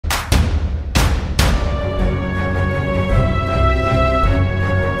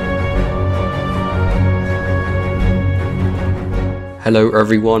Hello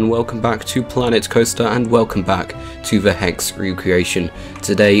everyone, welcome back to Planet Coaster and welcome back to the Hex recreation.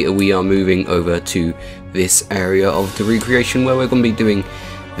 Today we are moving over to this area of the recreation where we're going to be doing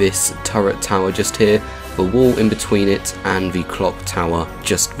this turret tower just here, the wall in between it and the clock tower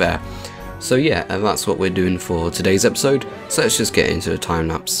just there. So yeah, and that's what we're doing for today's episode, so let's just get into the time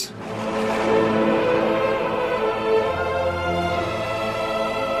lapse.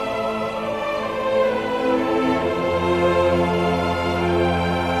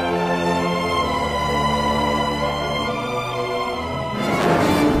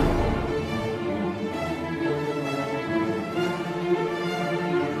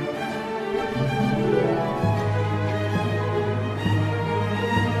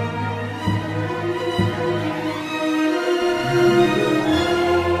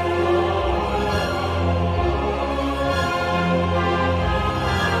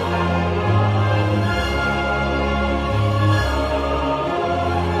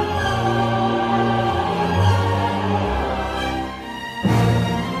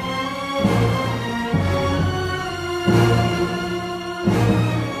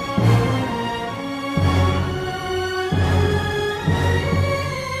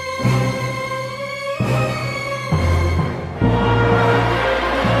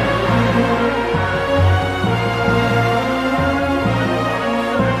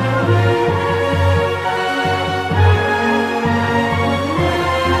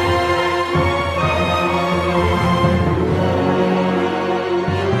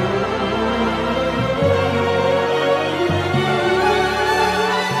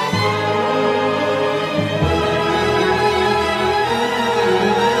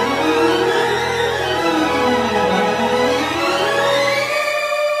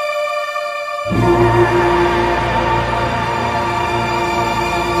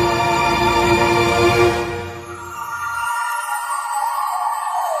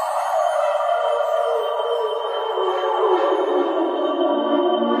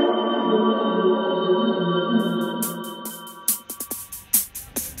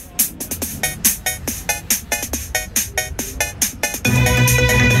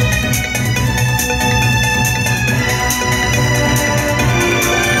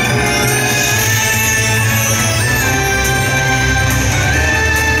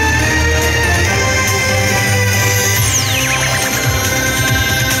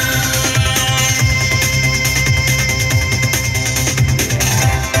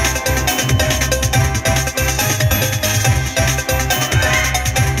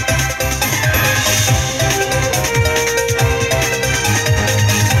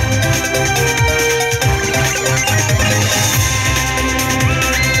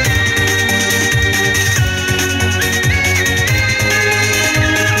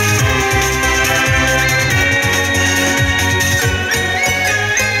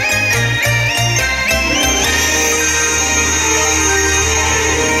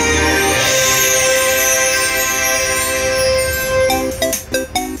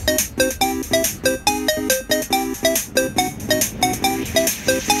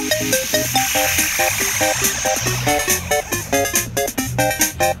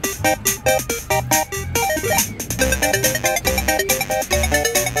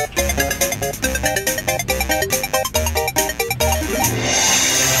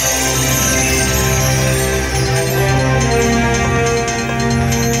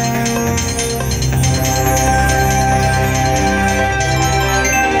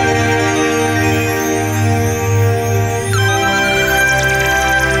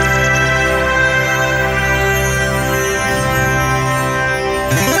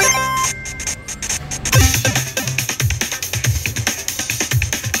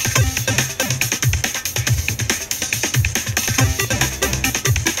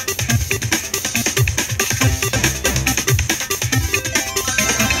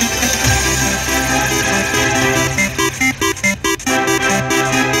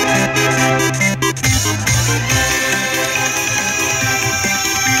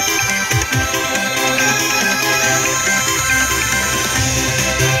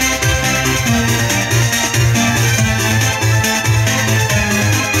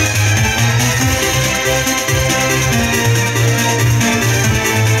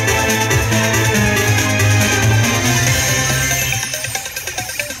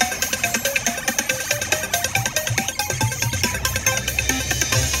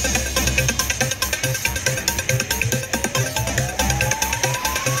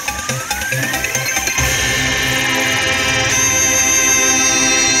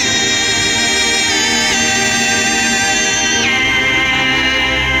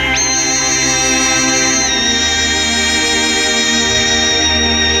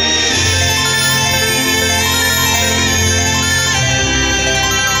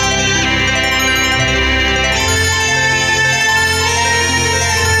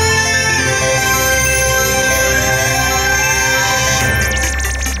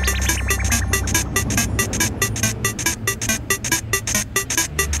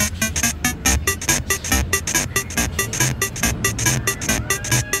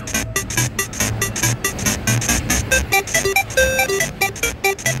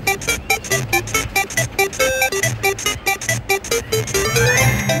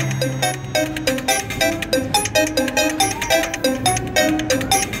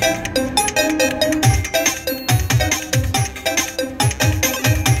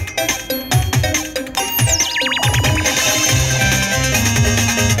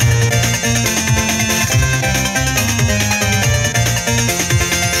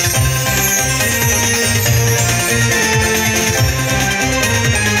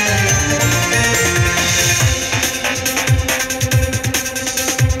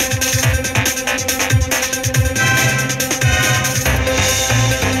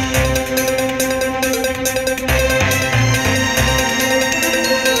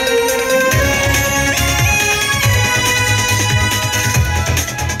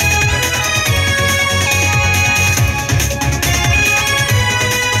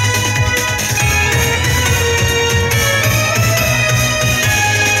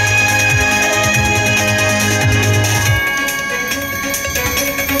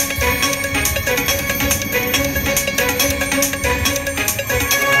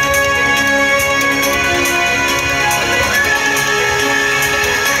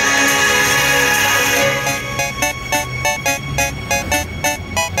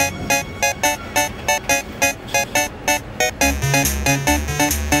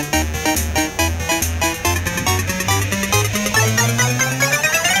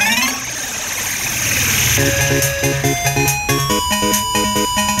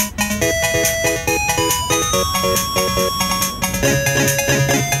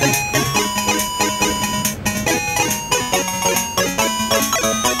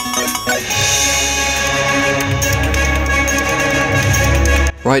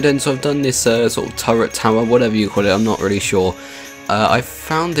 Right then, so I've done this sort of turret tower, whatever you call it, I'm not really sure. I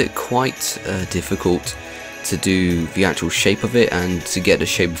found it quite difficult to do the actual shape of it and to get the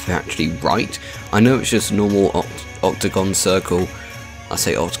shape of it actually right. I know it's just normal octagon circle. I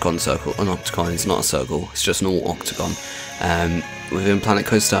say octagon circle, an octagon is not a circle, it's just normal octagon. Within Planet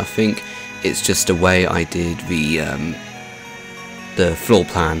Coaster, I think it's just the way I did the floor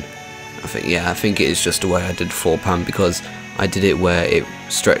plan. I think it is just the way I did the floor plan, because I did it where it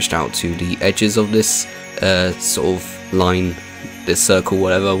stretched out to the edges of this sort of line, this circle,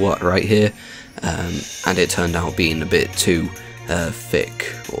 whatever, right here, and it turned out being a bit too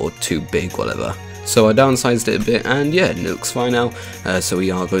thick or too big, whatever. So I downsized it a bit, and yeah, it looks fine now. So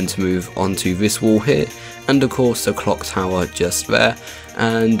we are going to move on to this wall here, and of course the clock tower just there,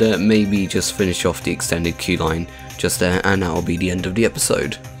 and maybe just finish off the extended queue line just there, and that will be the end of the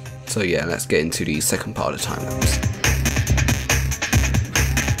episode. So yeah, let's get into the second part of the time lapse.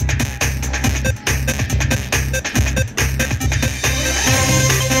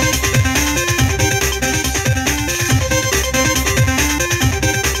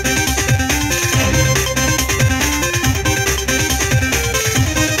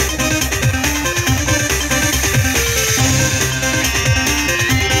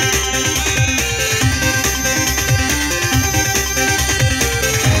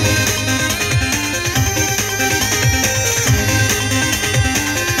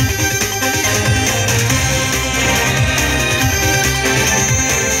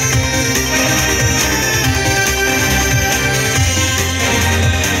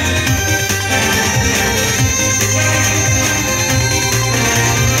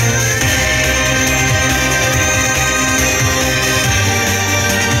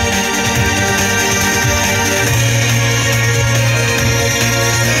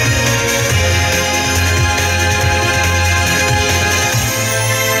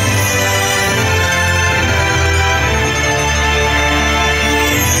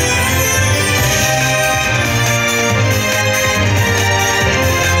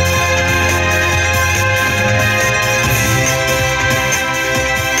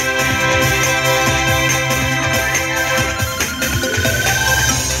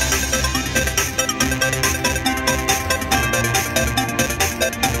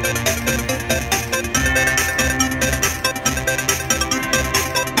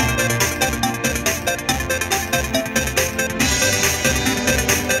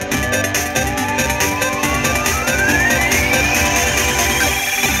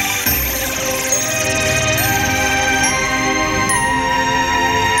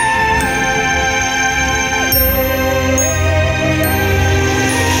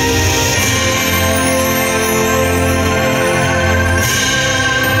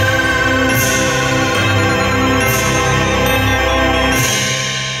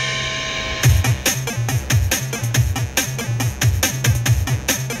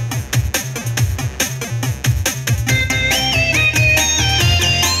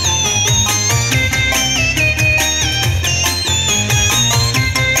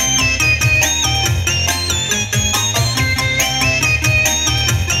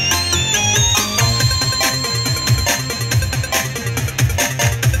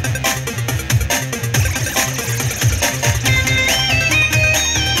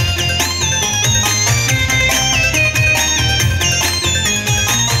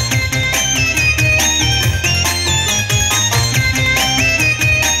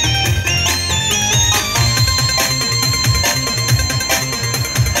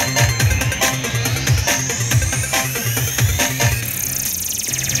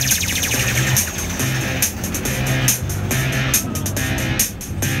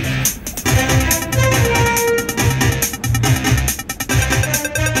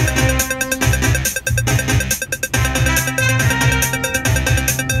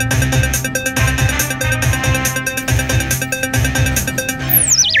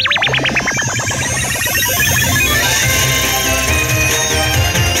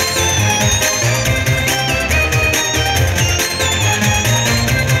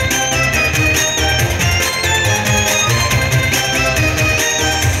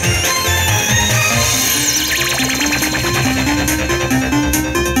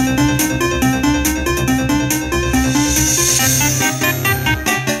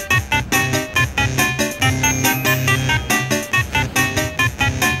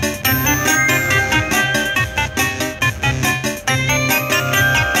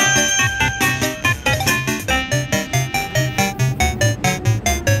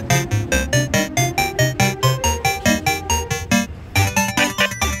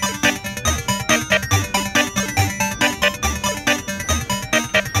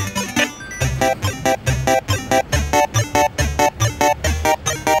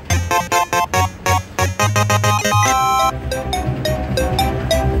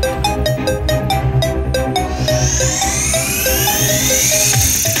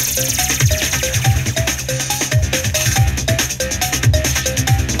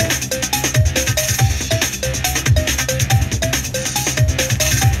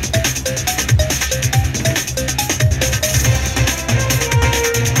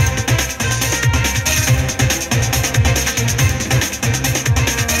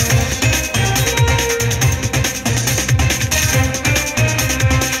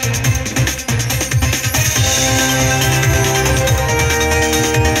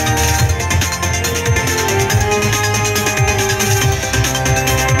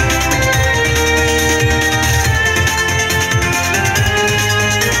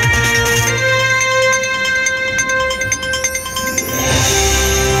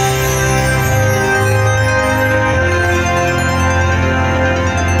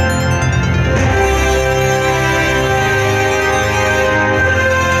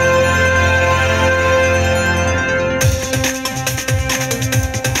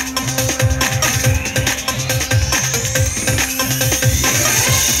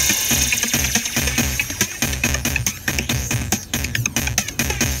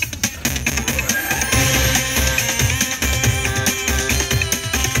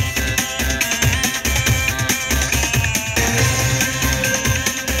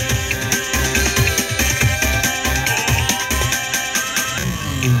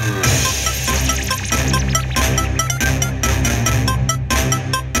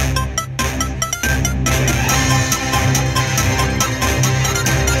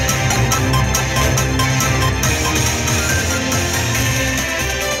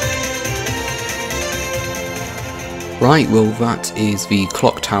 Right, well that is the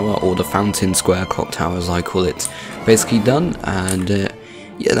clock tower, or the Fountain Square clock tower as I call it, basically done, and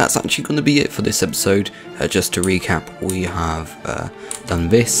yeah, that's actually going to be it for this episode. Just to recap, we have done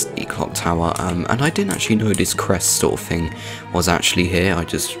this, the clock tower, and I didn't actually know this crest sort of thing was actually here. I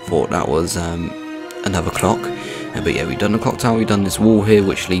just thought that was another clock. But yeah, we've done the clock tower, we've done this wall here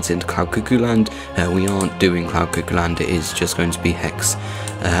which leads into Cloud Cuckoo Land. We aren't doing Cloud Cuckoo Land, it is just going to be Hex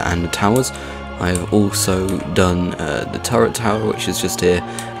and the towers. I've also done the turret tower, which is just here,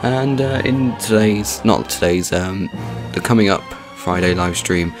 and in today's, the coming up Friday live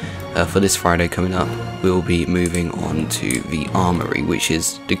stream, for this Friday coming up, we'll be moving on to the armory, which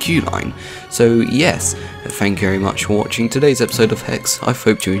is the queue line. So yes, thank you very much for watching today's episode of Hex. I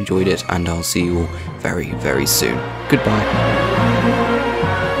hope you enjoyed it, and I'll see you all very, very soon. Goodbye.